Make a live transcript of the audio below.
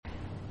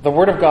The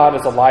word of God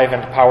is alive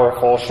and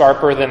powerful,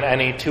 sharper than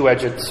any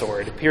two-edged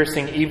sword,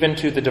 piercing even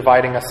to the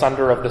dividing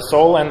asunder of the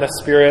soul and the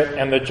spirit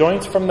and the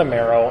joints from the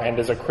marrow, and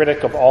is a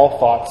critic of all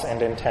thoughts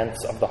and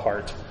intents of the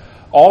heart.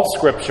 All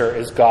Scripture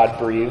is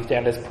God-breathed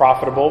and is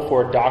profitable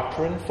for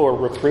doctrine, for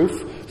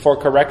reproof, for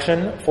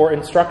correction, for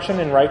instruction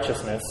in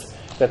righteousness,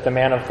 that the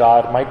man of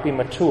God might be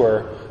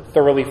mature,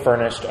 thoroughly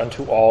furnished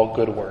unto all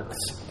good works.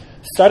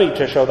 Study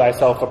to show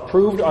thyself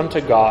approved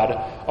unto God,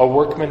 a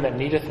workman that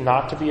needeth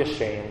not to be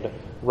ashamed,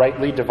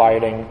 rightly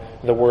dividing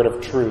the word of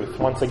truth.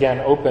 Once again,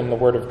 open the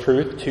word of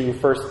truth to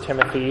 1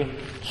 Timothy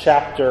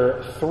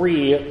chapter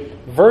 3,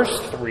 verse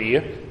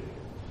 3,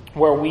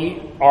 where we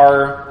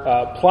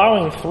are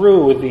plowing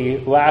through the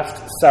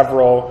last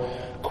several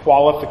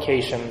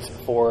qualifications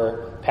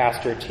for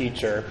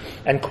pastor-teacher,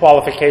 and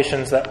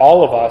qualifications that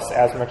all of us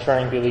as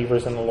maturing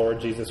believers in the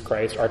Lord Jesus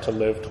Christ are to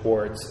live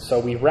towards. So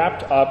we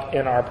wrapped up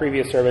in our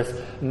previous service,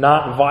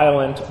 not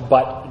violent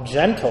but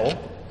gentle.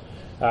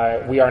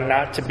 We are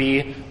not to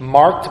be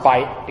marked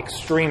by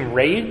extreme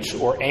rage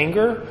or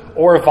anger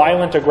or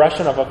violent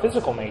aggression of a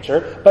physical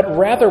nature, but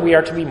rather we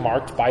are to be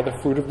marked by the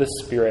fruit of the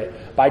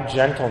Spirit, by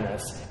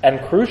gentleness, and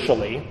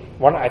crucially,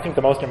 I think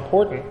the most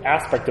important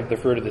aspect of the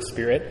fruit of the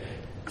Spirit,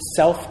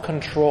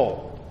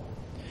 self-control.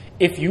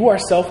 If you are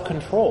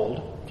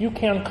self-controlled, if you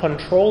can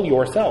control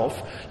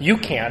yourself, you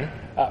can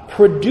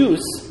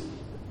produce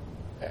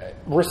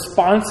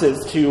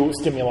responses to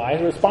stimuli,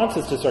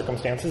 responses to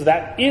circumstances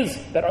that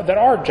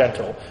are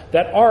gentle,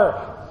 that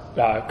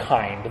are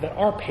kind, that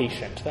are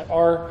patient, that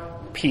are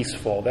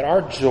peaceful, that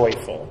are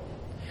joyful.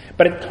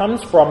 But it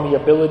comes from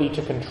the ability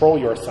to control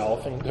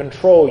yourself and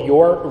control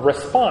your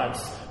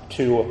response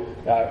to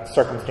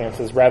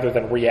circumstances rather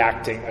than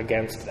reacting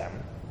against them.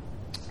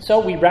 So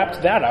we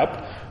wrapped that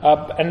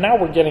up, and now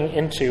we're getting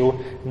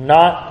into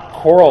not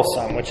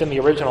quarrelsome, which in the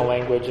original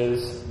language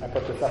is, I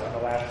put this up in the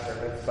last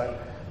service, but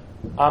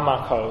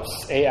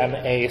amachos,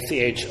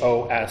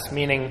 A-M-A-C-H-O-S,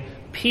 meaning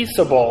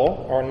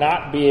peaceable or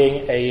not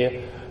being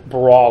a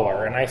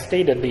brawler. And I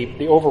stated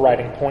the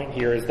overriding point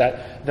here is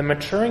that the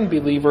maturing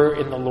believer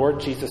in the Lord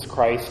Jesus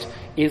Christ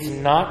is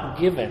not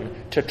given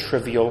to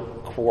trivial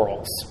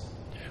quarrels.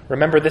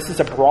 Remember, this is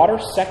a broader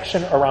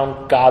section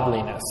around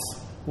godliness.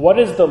 What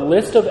is the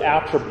list of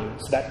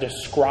attributes that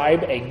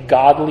describe a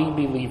godly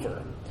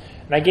believer?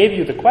 And I gave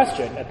you the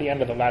question at the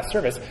end of the last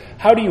service,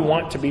 how do you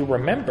want to be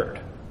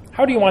remembered?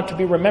 How do you want to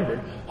be remembered?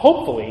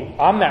 Hopefully,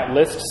 on that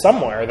list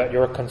somewhere that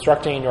you're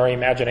constructing in your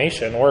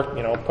imagination or,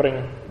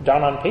 putting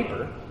down on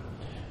paper,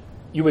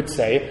 you would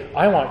say,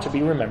 I want to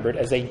be remembered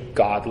as a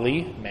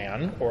godly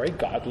man or a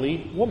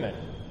godly woman.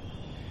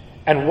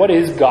 And what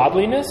is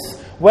godliness?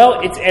 Well,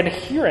 it's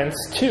adherence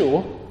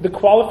to the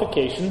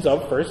qualifications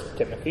of 1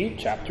 Timothy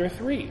chapter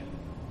 3.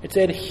 It's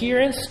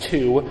adherence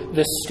to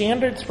the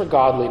standards for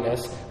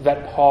godliness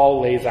that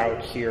Paul lays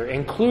out here,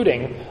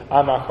 including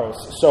amachos.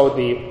 So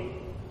the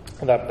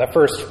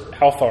first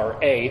alpha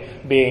or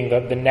A being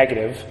the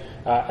negative,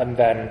 and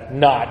then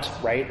not,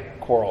 right,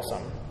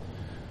 quarrelsome,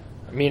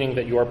 meaning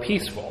that you are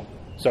peaceful.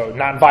 So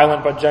not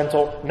violent but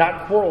gentle,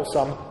 not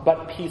quarrelsome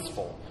but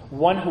peaceful.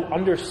 One who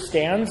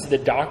understands the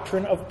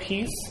doctrine of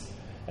peace.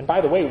 And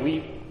by the way,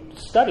 we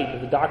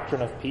studied the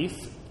doctrine of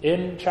peace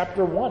in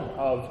chapter 1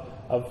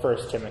 of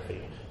 1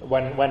 Timothy.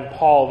 When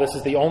Paul, this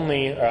is the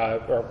only,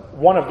 or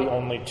one of the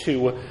only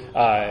two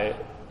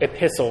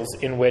epistles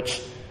in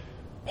which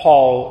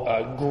Paul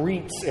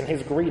greets in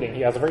his greeting.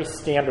 He has a very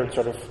standard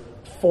sort of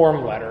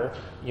form letter,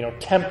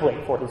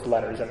 template for his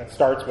letters, and it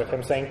starts with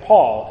him saying,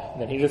 Paul,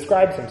 and then he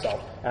describes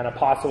himself, an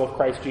apostle of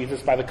Christ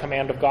Jesus by the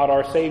command of God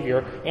our Savior,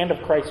 and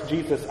of Christ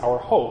Jesus our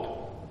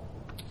hope,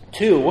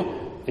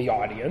 to the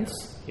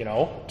audience,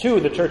 to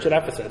the church at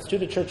Ephesus, to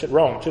the church at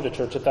Rome, to the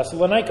church at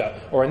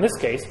Thessalonica, or in this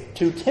case,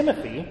 to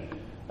Timothy,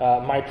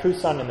 my true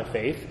son in the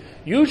faith.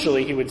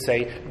 Usually he would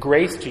say,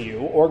 grace to you,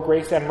 or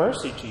grace and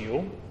mercy to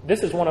you.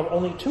 This is one of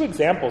only two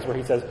examples where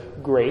he says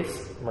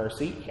grace,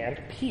 mercy,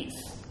 and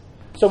peace.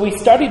 So we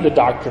studied the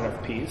doctrine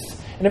of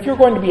peace, and if you're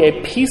going to be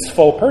a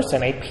peaceful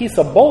person, a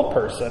peaceable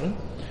person,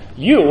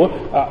 you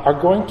are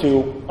going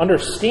to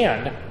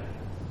understand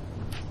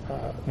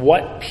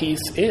what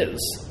peace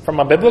is from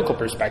a biblical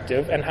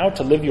perspective and how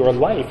to live your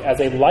life as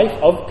a life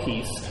of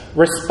peace,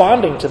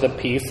 responding to the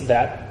peace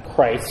that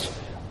Christ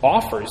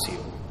offers you.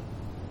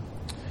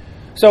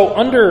 So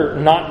under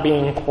not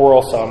being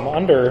quarrelsome,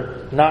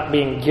 under not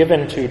being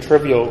given to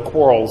trivial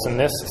quarrels in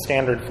this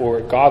standard for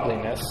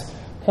godliness,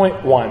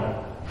 point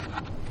 1,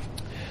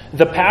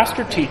 the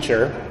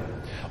pastor-teacher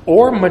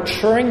or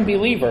maturing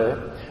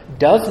believer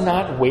does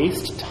not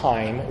waste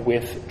time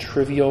with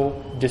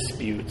trivial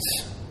disputes.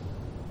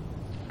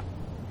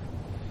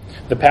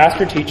 The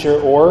pastor-teacher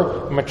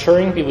or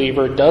maturing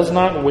believer does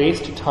not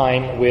waste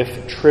time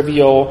with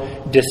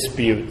trivial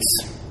disputes.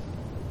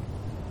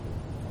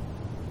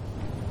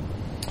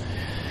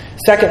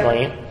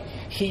 Secondly,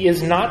 he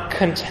is not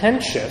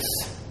contentious,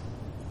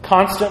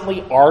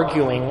 constantly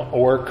arguing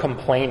or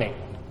complaining.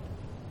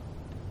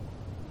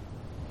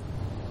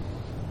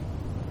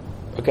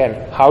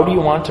 Again, how do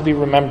you want to be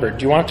remembered?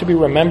 Do you want to be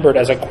remembered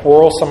as a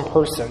quarrelsome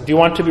person? Do you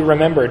want to be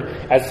remembered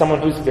as someone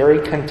who's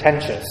very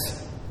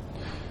contentious?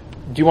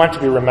 Do you want to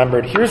be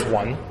remembered? Here's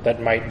one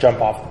that might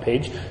jump off the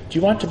page. Do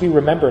you want to be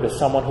remembered as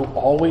someone who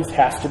always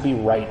has to be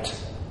right?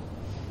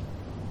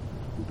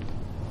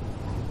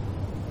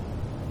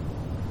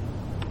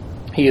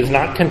 He is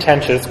not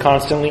contentious,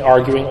 constantly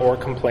arguing or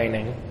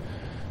complaining.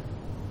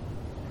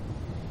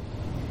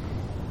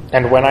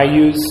 And when I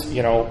use,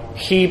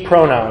 he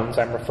pronouns,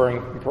 I'm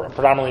referring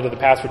predominantly to the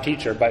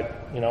pastor-teacher,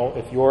 but,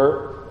 if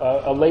you're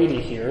a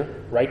lady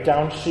here, write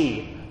down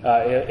she,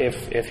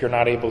 if you're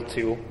not able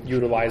to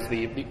utilize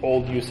the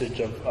old usage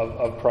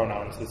of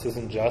pronouns. This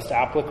isn't just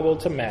applicable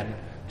to men.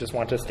 Just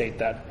want to state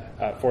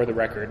that for the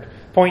record.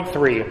 Point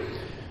 3,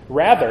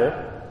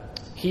 rather,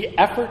 he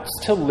efforts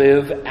to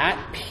live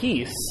at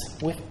peace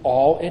with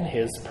all in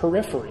his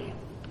periphery.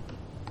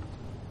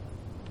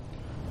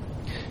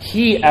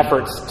 He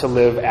efforts to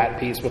live at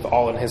peace with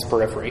all in his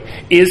periphery.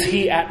 Is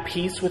he at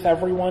peace with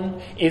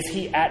everyone? Is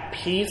he at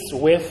peace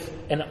with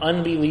an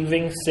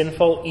unbelieving,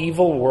 sinful,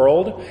 evil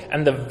world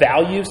and the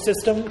value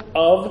system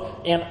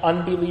of an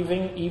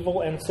unbelieving, evil,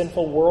 and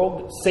sinful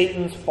world,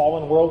 Satan's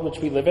fallen world which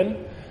we live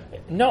in?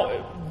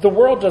 No, the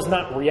world does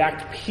not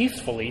react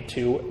peacefully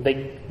to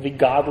the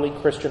godly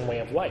Christian way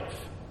of life.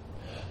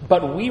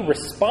 But we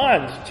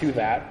respond to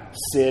that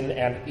sin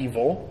and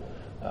evil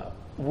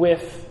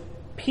with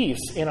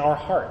peace in our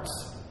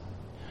hearts,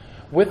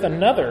 with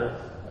another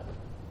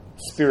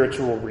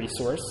spiritual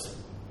resource,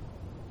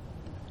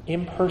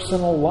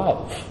 impersonal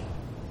love.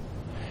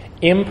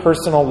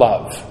 Impersonal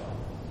love.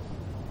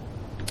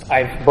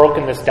 I've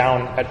broken this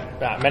down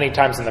many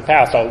times in the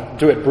past. I'll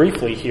do it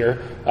briefly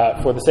here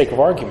for the sake of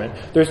argument.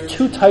 There's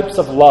two types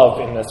of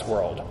love in this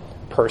world: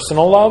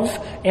 personal love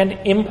and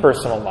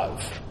impersonal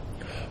love.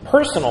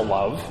 Personal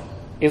love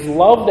is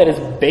love that is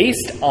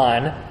based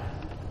on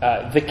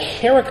the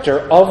character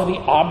of the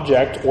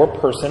object or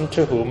person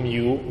to whom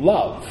you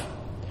love.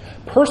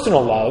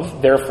 Personal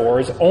love, therefore,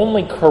 is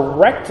only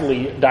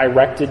correctly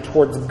directed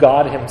towards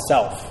God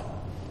himself.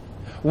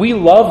 We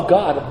love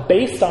God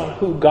based on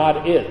who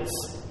God is,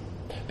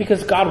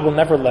 because God will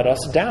never let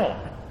us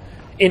down.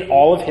 In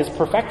all of his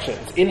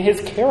perfections, in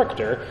his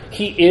character,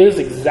 he is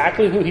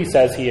exactly who he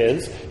says he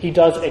is. He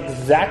does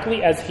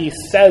exactly as he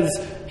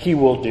says he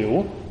will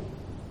do,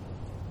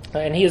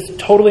 and he is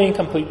totally and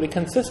completely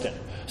consistent.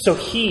 So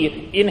he,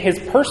 in his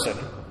person,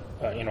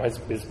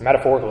 his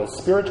metaphorical, his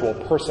spiritual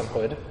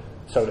personhood,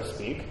 so to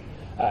speak,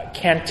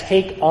 can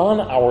take on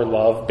our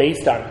love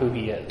based on who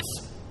he is.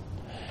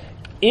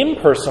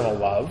 Impersonal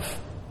love,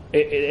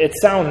 it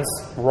sounds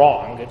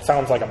wrong. It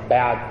sounds like a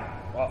bad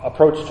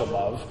approach to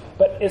love.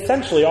 But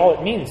essentially all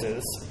it means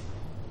is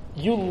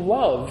you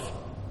love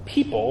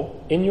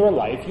people in your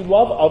life. You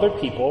love other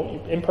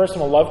people,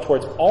 impersonal love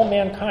towards all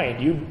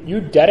mankind.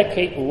 You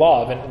dedicate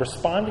love and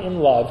respond in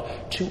love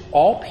to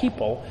all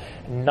people,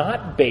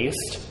 not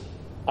based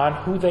on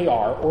who they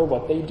are or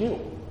what they do.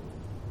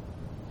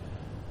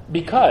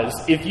 Because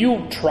if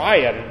you try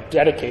and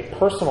dedicate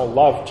personal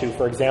love to,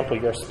 for example,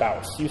 your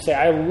spouse, you say,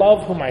 I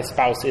love who my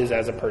spouse is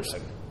as a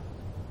person.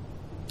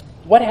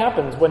 What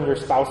happens when your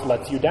spouse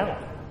lets you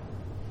down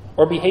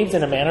or behaves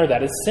in a manner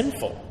that is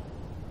sinful?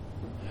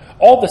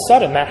 All of a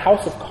sudden, that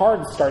house of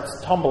cards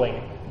starts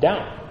tumbling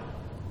down.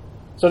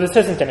 So this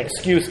isn't an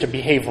excuse to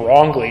behave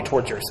wrongly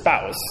towards your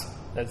spouse.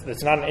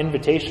 That's not an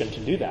invitation to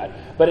do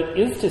that. But it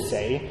is to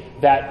say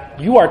that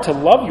you are to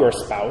love your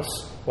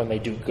spouse when they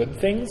do good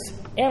things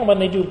and when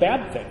they do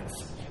bad things,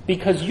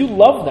 because you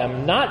love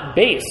them not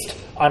based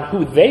on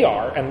who they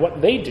are and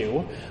what they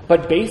do,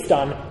 but based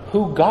on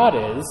who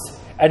God is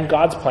and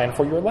God's plan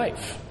for your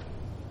life.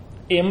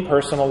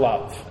 Impersonal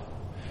love.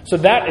 So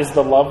that is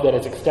the love that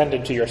is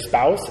extended to your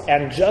spouse,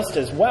 and just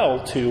as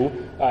well to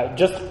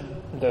just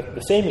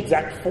the same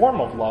exact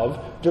form of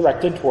love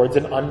directed towards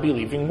an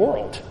unbelieving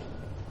world.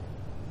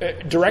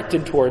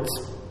 Directed towards,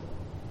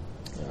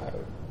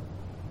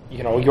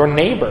 your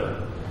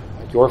neighbor,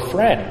 your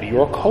friend,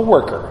 your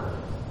coworker.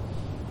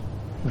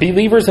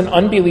 Believers and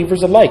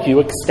unbelievers alike,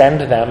 you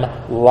extend them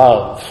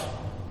love,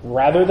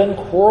 rather than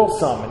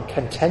quarrelsome and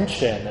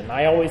contention, and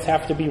I always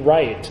have to be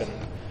right,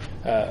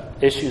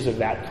 and issues of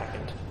that kind.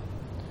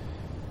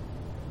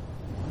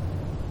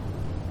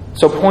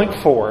 So point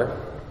 4,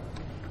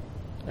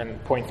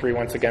 and point 3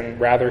 once again,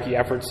 rather he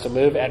efforts to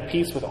live at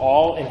peace with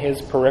all in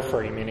his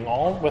periphery, meaning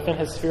all within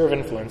his sphere of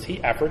influence,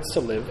 he efforts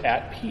to live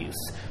at peace.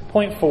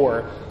 Point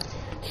 4,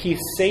 he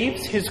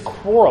saves his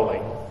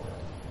quarreling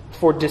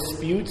for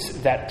disputes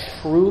that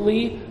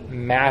truly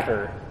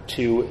matter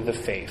to the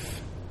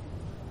faith.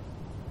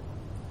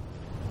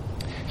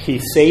 He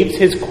saves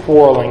his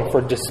quarreling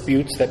for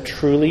disputes that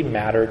truly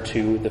matter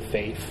to the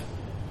faith.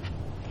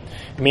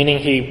 Meaning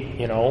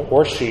he,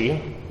 or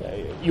she,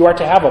 you are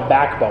to have a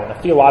backbone,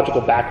 a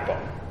theological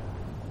backbone.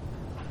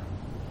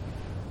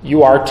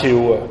 You are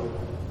to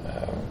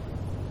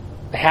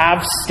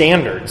have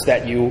standards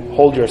that you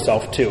hold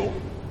yourself to.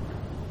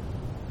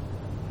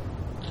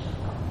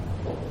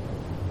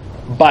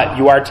 But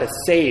you are to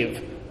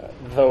save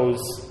those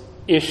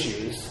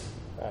issues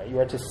You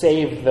are to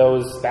save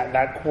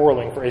that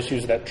quarreling for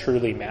issues that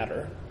truly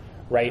matter,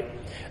 right?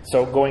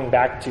 So going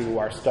back to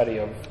our study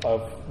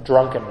of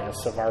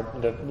drunkenness, of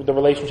the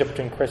relationship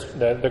between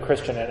the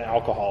Christian and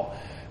alcohol,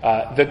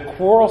 the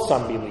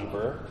quarrelsome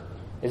believer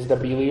is the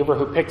believer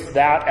who picks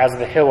that as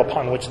the hill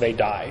upon which they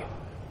die,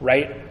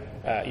 right?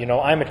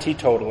 I'm a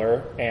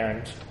teetotaler,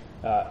 and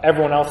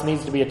everyone else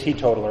needs to be a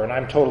teetotaler, and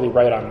I'm totally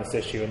right on this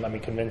issue, and let me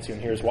convince you,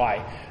 and here's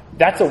why.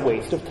 That's a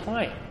waste of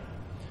time.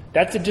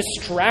 That's a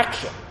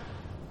distraction.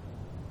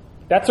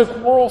 That's a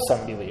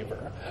quarrelsome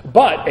believer.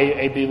 But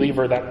a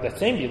believer, the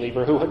same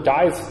believer who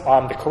dies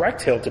on the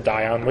correct hill to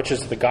die on, which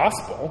is the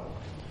gospel,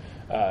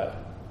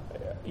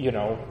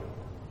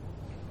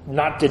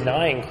 not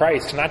denying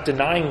Christ, not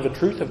denying the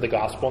truth of the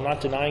gospel,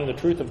 not denying the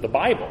truth of the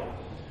Bible,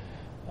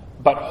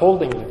 but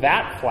holding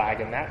that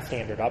flag and that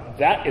standard up,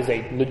 that is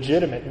a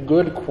legitimate,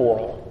 good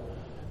quarrel.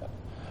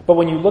 But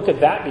when you look at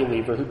that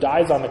believer who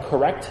dies on the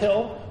correct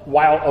hill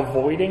while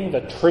avoiding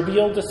the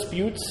trivial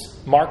disputes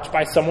marked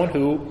by someone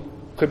who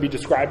could be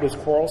described as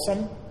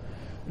quarrelsome,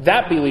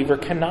 that believer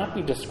cannot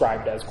be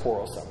described as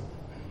quarrelsome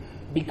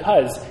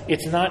because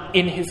it's not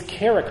in his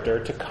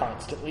character to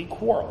constantly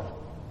quarrel.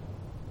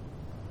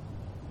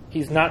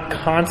 He's not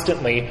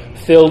constantly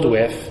filled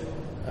with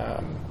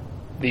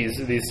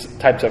these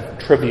types of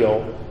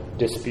trivial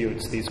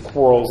disputes, these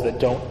quarrels that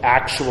don't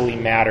actually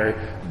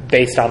matter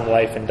based on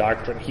life and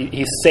doctrine.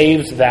 He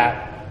saves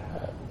that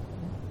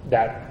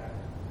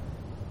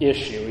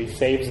issue. He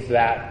saves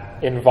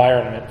that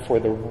environment for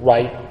the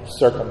right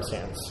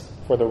circumstance,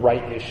 for the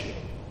right issue.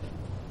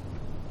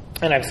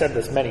 And I've said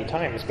this many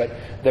times, but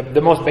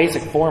the most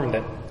basic form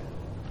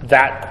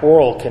that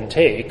quarrel can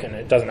take, and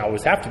it doesn't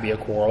always have to be a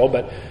quarrel,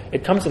 but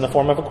it comes in the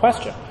form of a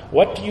question.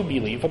 What do you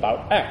believe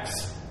about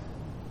X?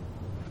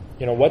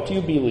 What do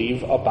you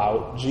believe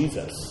about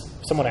Jesus?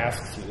 Someone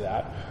asks you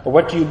that. Or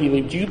what do you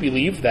believe? Do you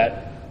believe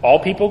that all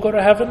people go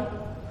to heaven?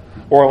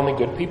 Or only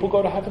good people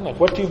go to heaven?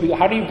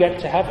 How do you get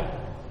to heaven?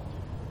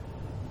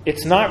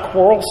 It's not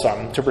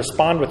quarrelsome to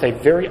respond with a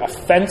very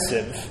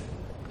offensive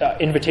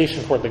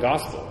invitation toward the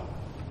gospel.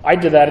 I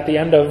did that at the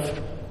end of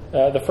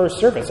the first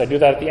service. I do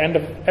that at the end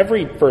of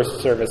every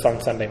first service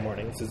on Sunday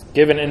mornings, is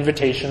give an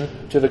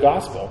invitation to the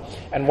gospel.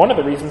 And one of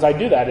the reasons I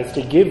do that is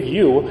to give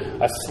you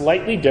a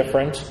slightly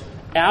different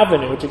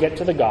avenue to get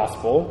to the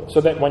gospel, so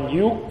that when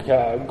you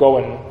go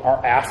and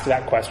are asked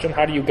that question,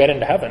 how do you get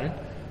into heaven,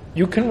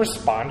 you can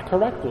respond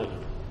correctly.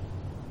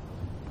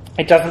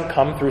 It doesn't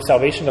come through,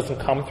 salvation doesn't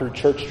come through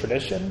church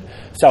tradition.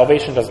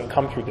 Salvation doesn't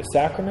come through the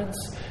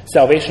sacraments.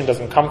 Salvation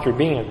doesn't come through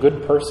being a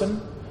good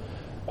person.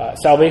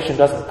 Salvation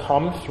doesn't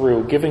come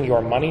through giving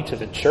your money to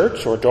the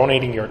church or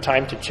donating your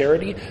time to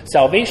charity.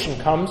 Salvation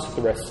comes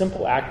through a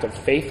simple act of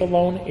faith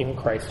alone in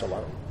Christ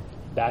alone.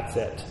 That's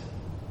it.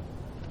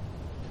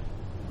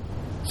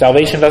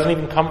 Salvation doesn't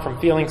even come from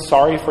feeling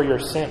sorry for your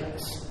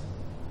sins.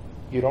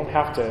 You don't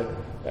have to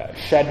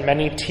shed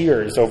many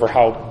tears over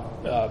how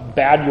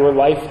bad your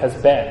life has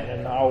been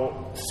and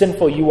how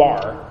sinful you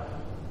are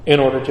in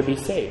order to be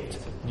saved.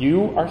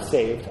 You are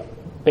saved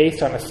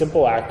based on a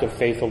simple act of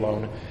faith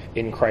alone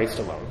in Christ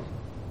alone.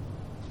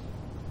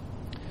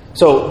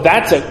 So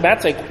that's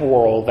a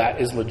quarrel that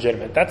is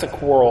legitimate. That's a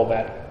quarrel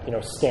that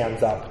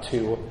stands up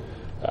to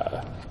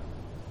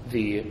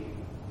the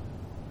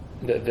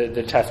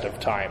test of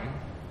time.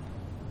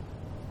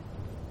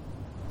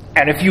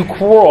 And if you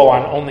quarrel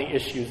on only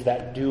issues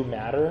that do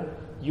matter,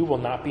 you will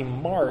not be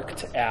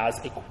marked as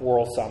a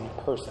quarrelsome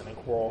person, a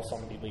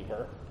quarrelsome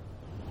believer.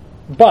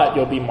 But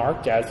you'll be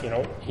marked as, he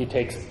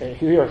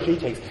or she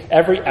takes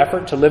every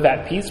effort to live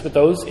at peace with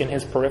those in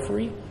his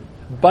periphery,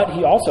 but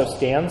he also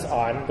stands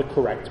on the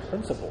correct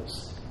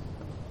principles.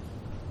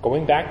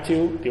 Going back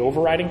to the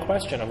overriding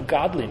question of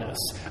godliness,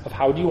 of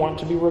how do you want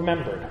to be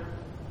remembered?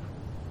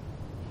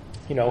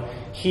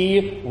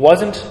 He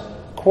wasn't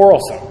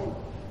quarrelsome.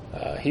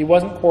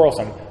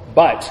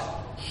 But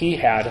he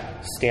had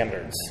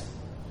standards.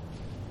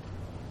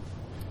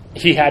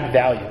 He had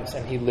values,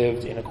 and he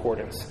lived in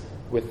accordance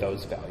with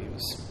those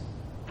values.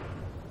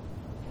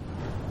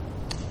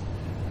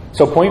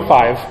 So point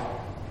 5,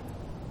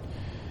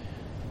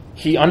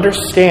 he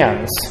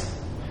understands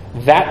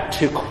that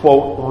to,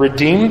 quote,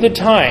 redeem the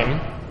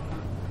time,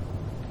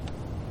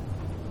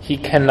 he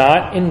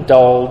cannot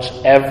indulge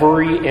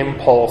every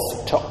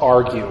impulse to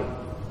argue.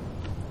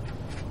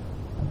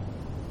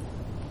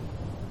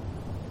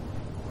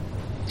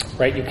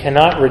 Right? You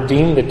cannot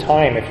redeem the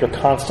time if you're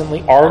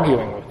constantly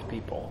arguing with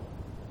people.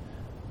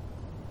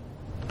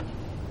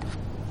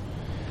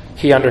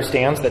 He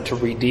understands that to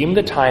redeem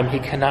the time, he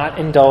cannot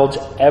indulge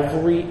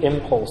every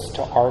impulse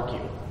to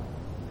argue.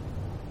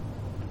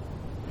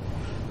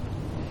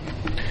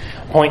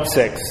 Point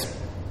 6.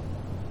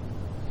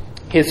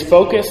 His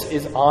focus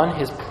is on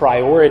his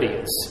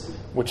priorities,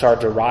 which are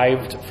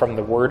derived from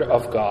the Word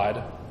of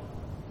God.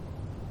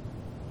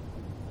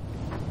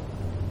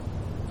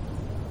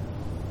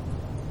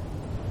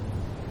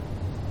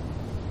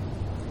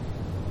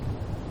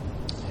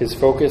 His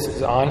focus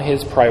is on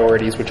his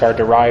priorities, which are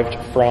derived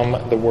from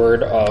the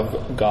Word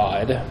of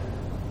God.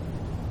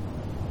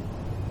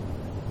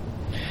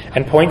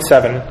 And point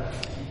 7,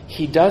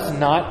 he does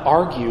not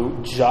argue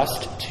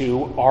just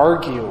to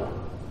argue.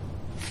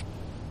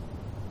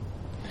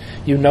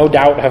 You no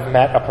doubt have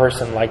met a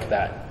person like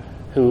that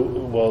who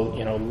will,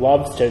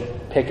 loves to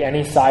pick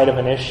any side of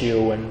an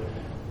issue and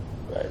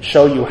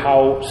show you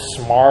how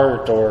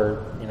smart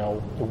or,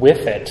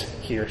 with it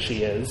he or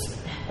she is,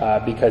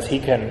 because he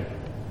can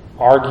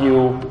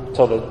argue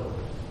till the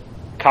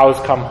cows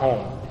come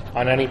home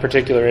on any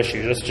particular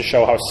issue, just to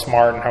show how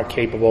smart and how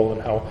capable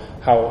and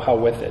how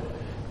with it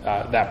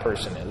that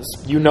person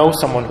is. You know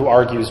someone who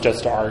argues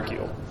just to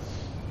argue.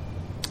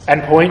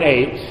 And point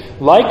 8,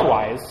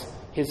 likewise,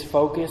 his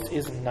focus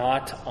is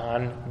not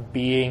on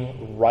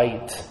being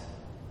right.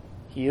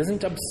 He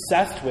isn't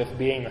obsessed with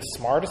being the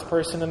smartest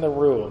person in the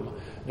room,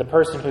 the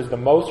person who's the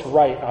most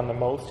right on the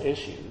most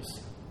issues.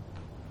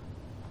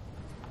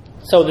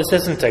 So this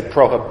isn't a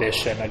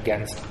prohibition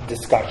against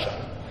discussion.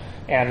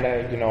 And,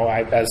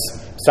 as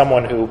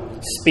someone who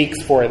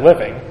speaks for a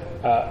living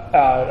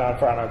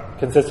on a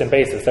consistent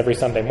basis every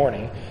Sunday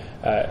morning,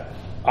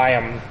 I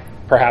am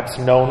perhaps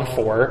known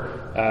for,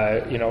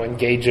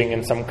 engaging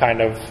in some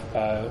kind of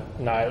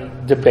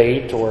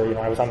debate, or,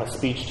 I was on the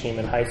speech team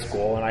in high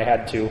school, and I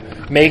had to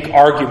make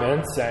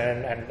arguments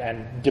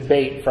and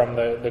debate from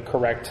the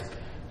correct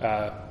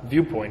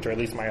viewpoint, or at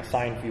least my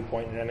assigned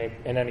viewpoint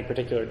in any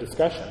particular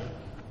discussion.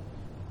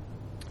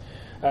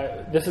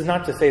 This is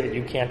not to say that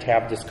you can't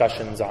have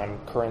discussions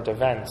on current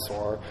events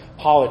or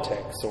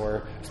politics,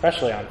 or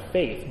especially on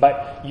faith,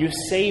 but you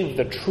save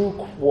the true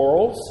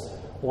quarrels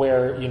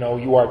where,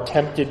 you are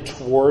tempted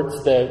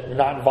towards the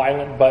not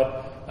violent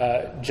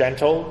but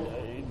gentle,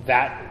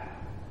 that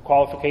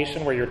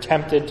qualification where you're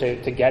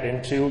tempted to get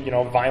into,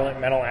 violent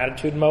mental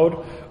attitude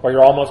mode, or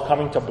you're almost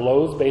coming to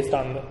blows based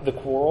on the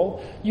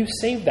quarrel. You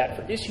save that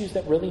for issues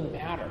that really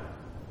matter.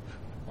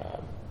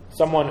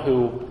 Someone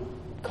who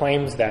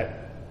claims that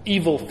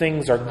evil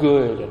things are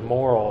good and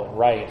moral and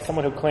right.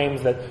 Someone who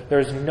claims that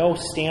there's no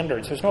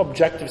standards, there's no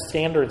objective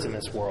standards in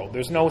this world.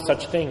 There's no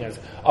such thing as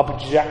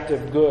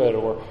objective good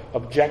or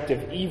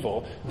objective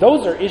evil.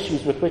 Those are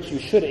issues with which you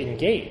should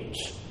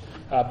engage,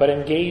 but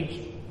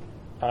engage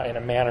in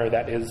a manner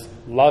that is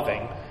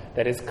loving,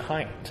 that is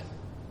kind.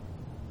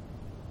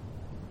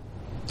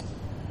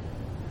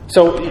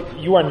 So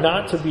you are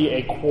not to be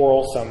a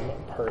quarrelsome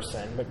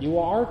person, but you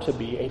are to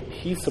be a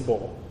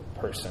peaceable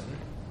person.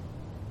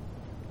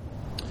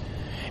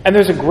 And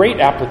there's a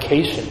great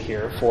application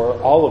here for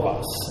all of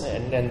us,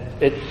 and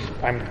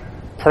I'm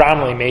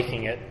predominantly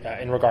making it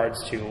in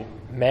regards to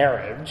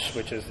marriage,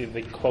 which is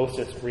the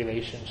closest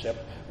relationship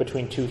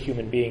between two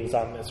human beings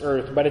on this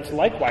earth, but it's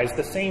likewise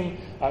the same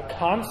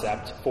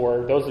concept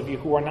for those of you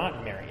who are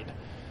not married.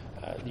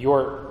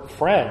 Your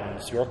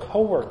friends, your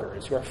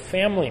coworkers, your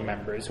family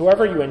members,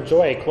 whoever you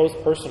enjoy a close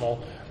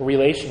personal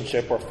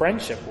relationship or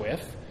friendship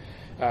with,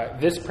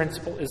 this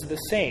principle is the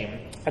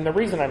same. And the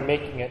reason I'm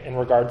making it in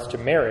regards to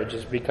marriage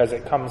is because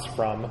it comes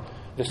from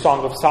the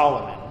Song of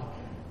Solomon.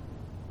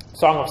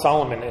 Song of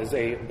Solomon is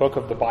a book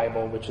of the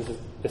Bible which is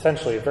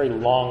essentially a very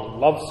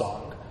long love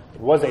song. It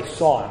was a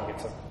song.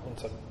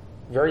 It's a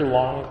very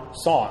long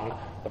song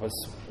that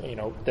was,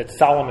 that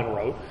Solomon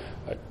wrote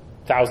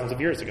thousands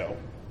of years ago.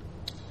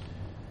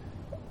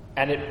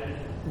 And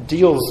it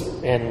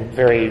deals in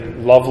very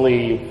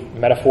lovely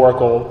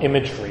metaphorical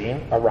imagery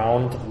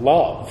around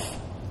love.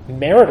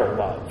 Marital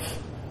love.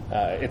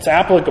 It's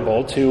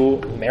applicable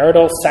to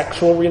marital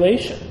sexual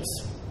relations.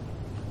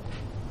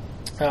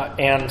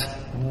 And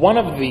one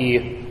of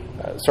the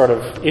sort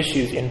of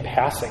issues in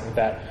passing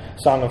that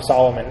Song of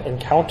Solomon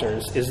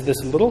encounters is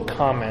this little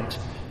comment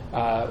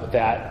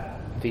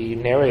that the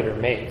narrator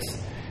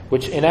makes,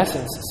 which in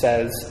essence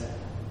says,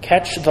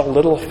 "Catch the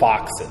little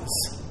foxes."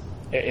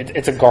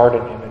 It's a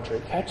garden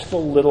imagery. Catch the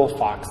little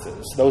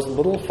foxes, those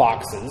little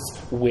foxes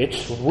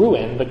which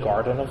ruin the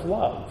garden of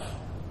love.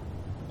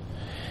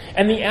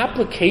 And the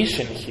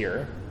application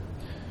here,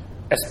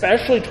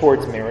 especially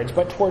towards marriage,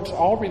 but towards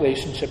all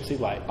relationships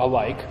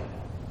alike,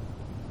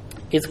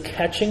 is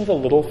catching the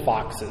little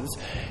foxes,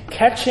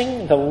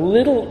 catching the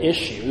little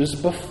issues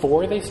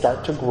before they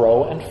start to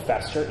grow and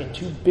fester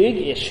into big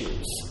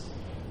issues.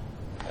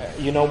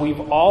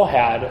 We've all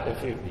had,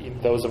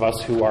 those of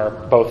us who are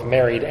both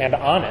married and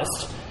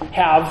honest,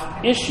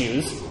 have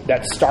issues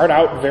that start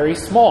out very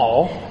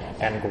small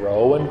and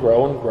grow and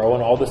grow and grow,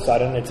 and all of a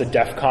sudden it's a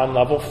DEFCON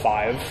level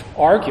 5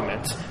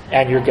 argument,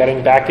 and you're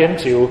getting back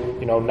into,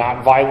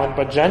 not violent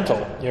but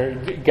gentle. You're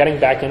getting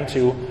back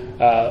into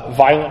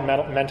violent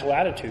mental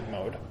attitude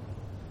mode.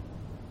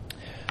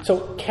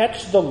 So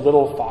catch the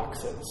little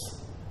foxes.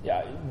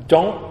 Yeah,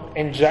 don't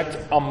inject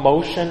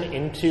emotion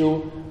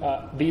into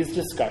these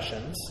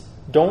discussions.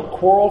 Don't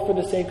quarrel for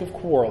the sake of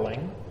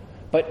quarreling,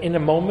 but in a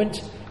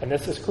moment, and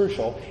this is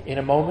crucial, in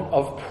a moment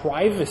of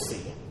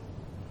privacy,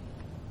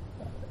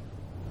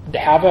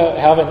 have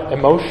an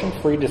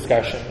emotion-free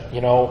discussion.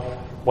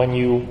 When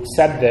you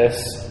said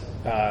this,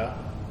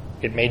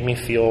 it made me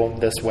feel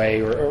this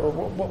way, or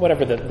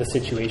whatever the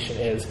situation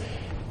is.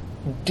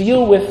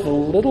 Deal with the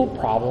little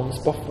problems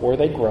before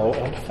they grow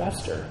and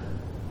fester.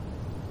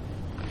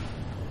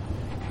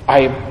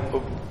 I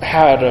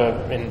had,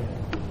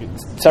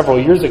 several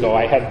years ago,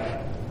 I had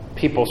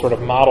people sort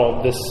of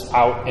model this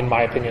out, in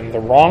my opinion, the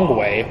wrong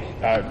way,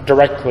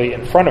 directly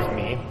in front of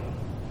me,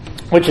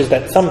 which is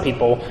that some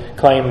people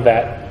claim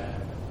that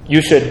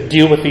you should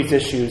deal with these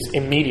issues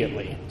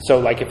immediately. So,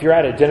 like, if you're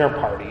at a dinner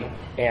party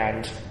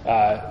and,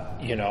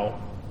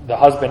 the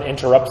husband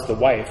interrupts the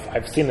wife,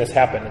 I've seen this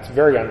happen. It's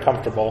very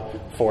uncomfortable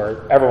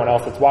for everyone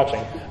else that's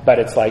watching, but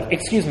it's like,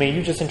 excuse me,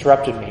 you just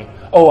interrupted me.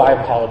 Oh, I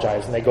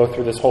apologize. And they go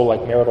through this whole,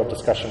 marital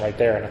discussion right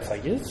there, and it's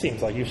like, it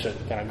seems like you should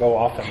kind of go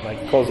off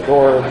and, close the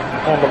door and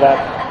handle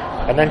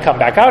that, and then come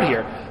back out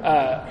here.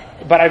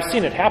 But I've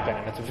seen it happen,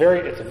 and it's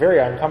very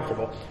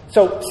uncomfortable.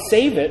 So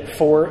save it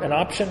for an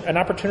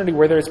opportunity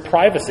where there's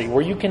privacy,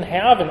 where you can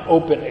have an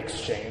open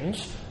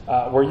exchange,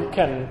 where you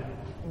can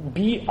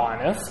be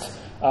honest,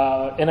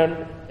 in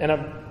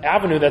an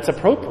avenue that's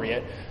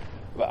appropriate,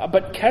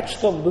 but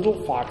catch the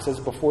little foxes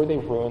before they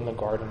ruin the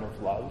garden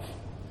of love.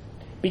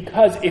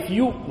 Because if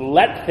you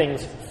let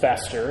things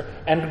fester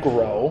and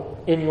grow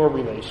in your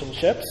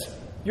relationships,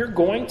 you're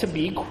going to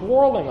be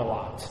quarreling a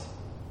lot.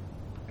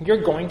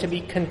 You're going to be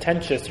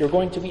contentious. You're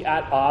going to be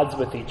at odds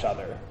with each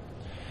other.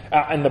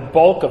 And the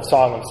bulk of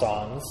Song of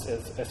Songs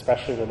is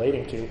especially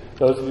relating to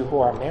those of you who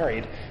are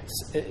married.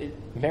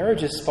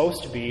 Marriage is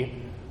supposed to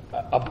be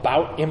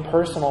about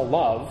impersonal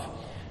love,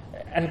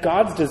 and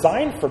God's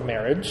design for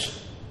marriage,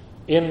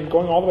 in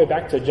going all the way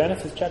back to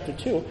Genesis chapter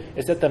 2,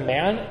 is that the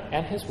man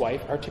and his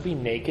wife are to be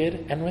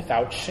naked and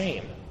without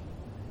shame,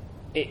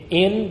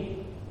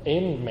 in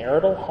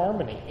marital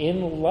harmony,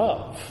 in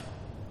love,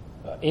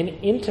 in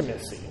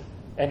intimacy.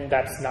 And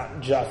that's not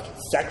just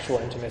sexual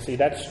intimacy,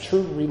 that's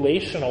true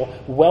relational,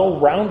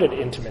 well-rounded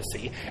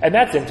intimacy. And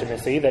that's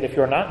intimacy that if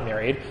you're not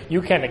married,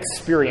 you can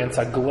experience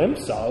a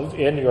glimpse of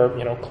in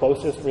your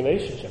closest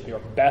relationship, your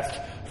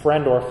best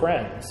friend or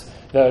friends,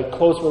 the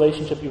close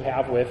relationship you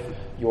have with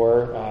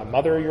your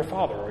mother or your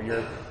father or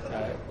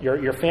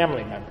your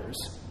family members.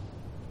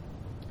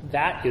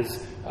 That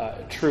is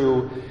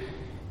true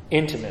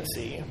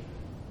intimacy.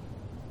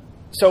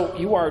 So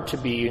you are to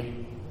be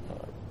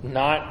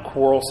not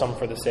quarrelsome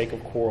for the sake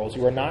of quarrels.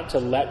 You are not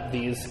to let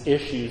these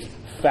issues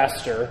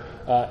fester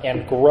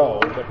and grow,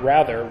 but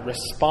rather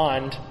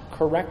respond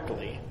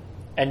correctly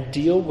and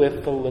deal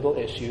with the little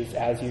issues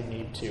as you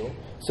need to,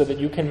 so that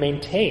you can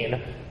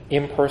maintain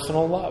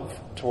impersonal love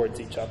towards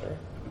each other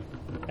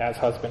as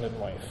husband and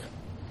wife.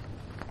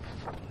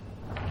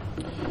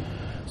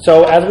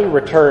 So as we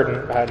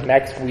return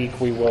next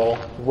week, we will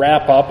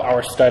wrap up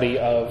our study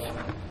of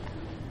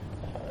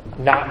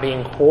not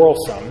being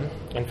quarrelsome.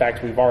 In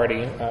fact, we've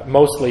already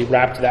mostly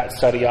wrapped that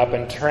study up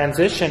and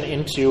transition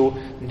into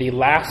the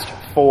last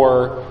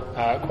four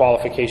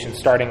qualifications,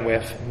 starting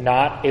with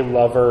not a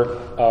lover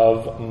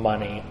of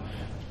money.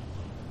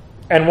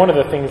 And one of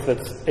the things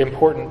that's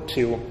important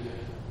to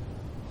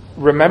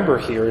remember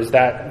here is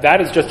that that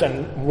is just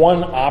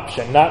one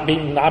option. Not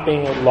being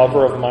a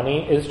lover of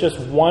money is just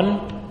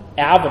one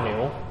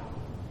avenue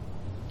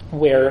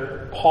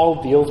where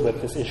Paul deals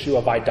with this issue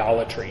of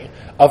idolatry,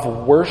 of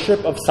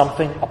worship of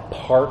something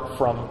apart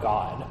from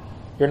God.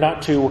 You're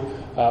not to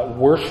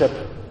worship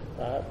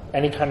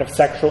any kind of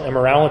sexual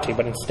immorality,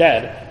 but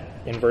instead,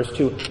 in verse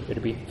 2, you're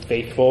to be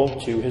faithful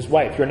to his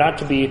wife. You're not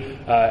to be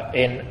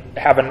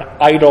have an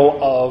idol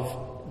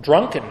of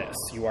drunkenness.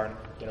 You are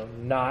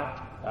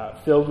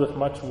not filled with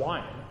much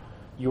wine.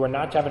 You are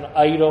not to have an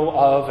idol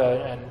of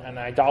an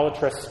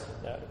idolatrous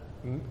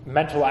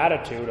mental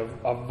attitude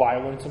of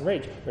violence and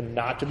rage. You're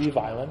not to be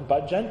violent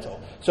but gentle.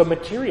 So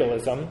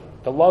materialism,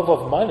 the love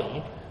of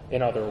money,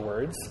 in other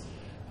words,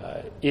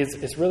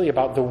 is really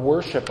about the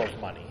worship of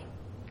money,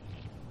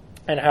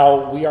 and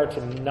how we are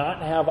to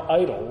not have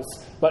idols,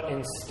 but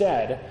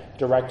instead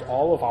direct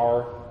all of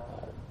our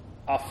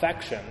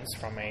affections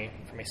from a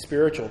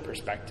spiritual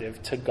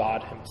perspective to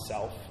God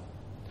himself.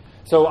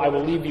 So I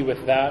will leave you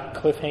with that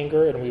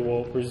cliffhanger, and we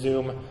will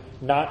resume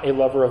not a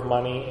lover of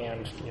money,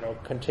 and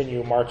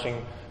continue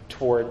marching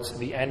towards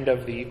the end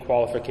of the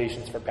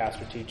qualifications for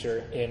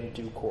pastor-teacher in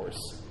due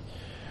course.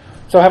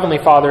 So Heavenly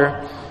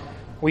Father,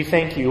 we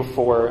thank you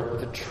for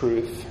the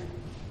truth.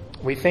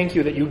 We thank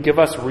you that you give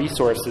us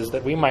resources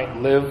that we might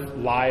live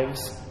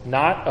lives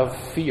not of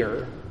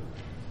fear,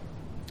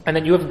 and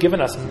that you have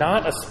given us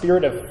not a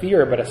spirit of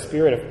fear, but a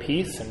spirit of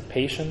peace and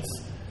patience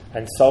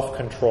and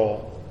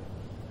self-control,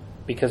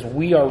 because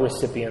we are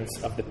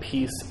recipients of the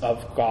peace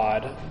of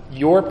God,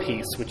 your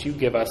peace, which you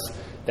give us,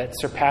 that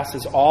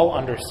surpasses all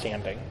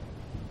understanding.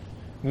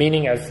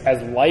 Meaning,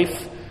 as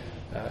life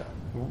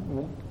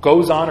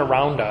goes on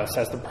around us,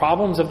 as the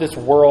problems of this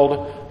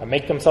world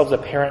make themselves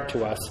apparent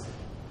to us,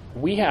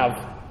 we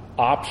have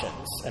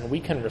options, and we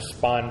can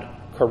respond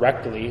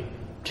correctly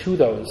to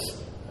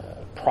those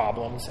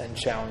problems and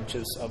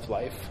challenges of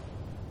life.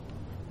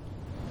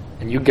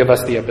 And you give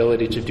us the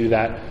ability to do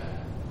that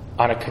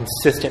on a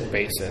consistent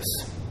basis.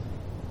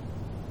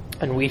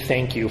 And we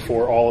thank you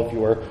for all of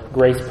your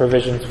grace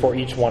provisions for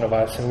each one of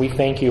us. And we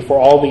thank you for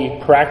all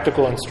the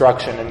practical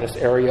instruction in this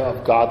area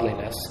of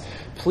godliness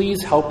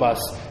Please help us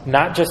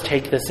not just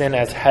take this in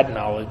as head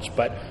knowledge,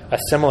 but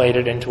assimilate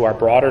it into our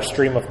broader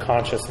stream of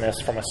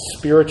consciousness from a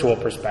spiritual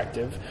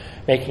perspective,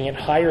 making it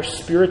higher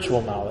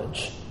spiritual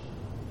knowledge.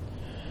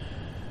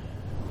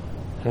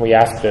 And we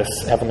ask this,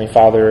 Heavenly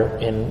Father,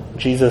 in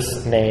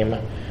Jesus' name.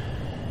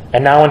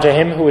 And now unto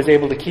him who is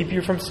able to keep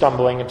you from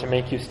stumbling and to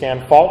make you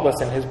stand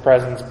faultless in his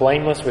presence,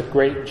 blameless with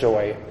great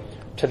joy,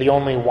 to the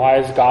only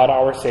wise God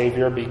our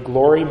Savior, be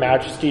glory,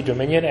 majesty,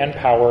 dominion, and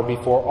power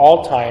before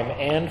all time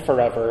and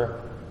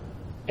forever.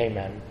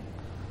 Amen.